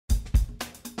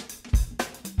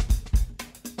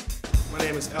My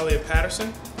name is Eliot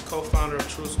Patterson, co-founder of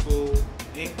TRUE Skool,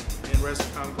 Inc. and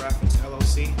Crescent Graffiti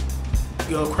LLC.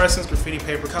 You know, Crescent Graffiti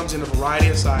Paper comes in a variety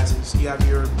of sizes. You have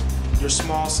your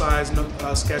small size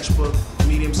sketchbook,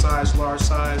 medium size, large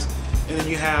size, and then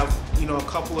you have a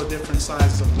couple of different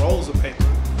sizes of rolls of paper.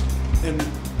 And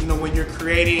when you're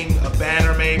creating a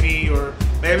banner, or maybe you're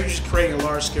just creating a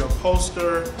large scale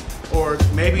poster, or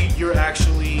maybe you're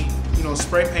actually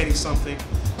spray painting something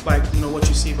like what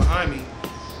you see behind me.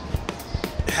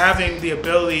 Having the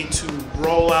ability to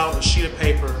roll out a sheet of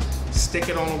paper, stick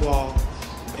it on the wall,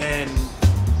 and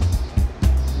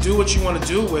do what you want to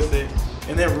do with it,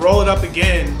 and then roll it up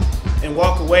again and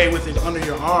walk away with it under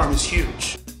your arm is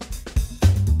huge.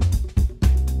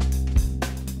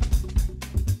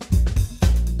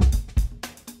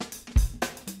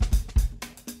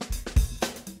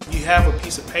 You have a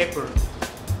piece of paper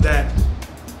that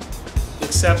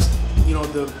accepts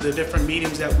the different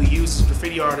mediums that we use as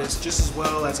graffiti artists just as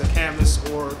well as a canvas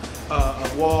or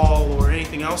a wall or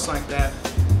anything else like that.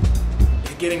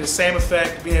 Getting the same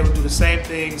effect, being able to do the same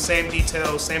thing, same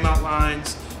details, same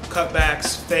outlines,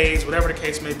 cutbacks, fades, whatever the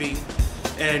case may be,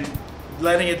 and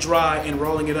letting it dry and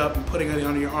rolling it up and putting it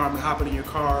under your arm and hopping in your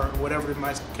car or whatever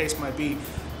the case might be.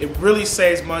 It really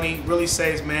saves money, really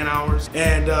saves man hours,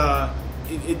 and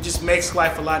it just makes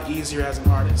life a lot easier as an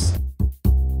artist.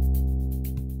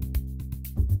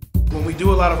 When we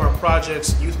do a lot of our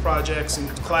projects, youth projects and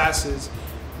classes,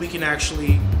 we can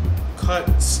actually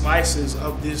cut slices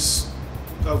of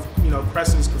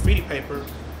Crescent's graffiti paper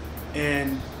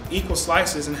and equal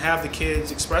slices and have the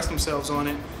kids express themselves on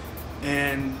it.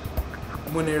 And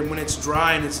when it's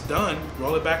dry and it's done,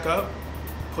 roll it back up,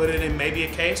 put it in maybe a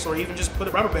case, or even just put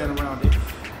a rubber band around it.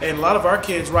 And a lot of our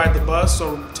kids ride the bus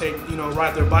or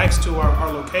ride their bikes to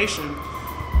our location.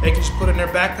 They can just put it in their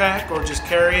backpack or just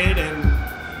carry it, and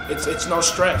it's no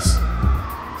stress.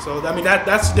 So I mean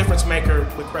that's the difference maker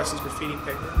with Crescent's graffiti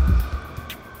paper.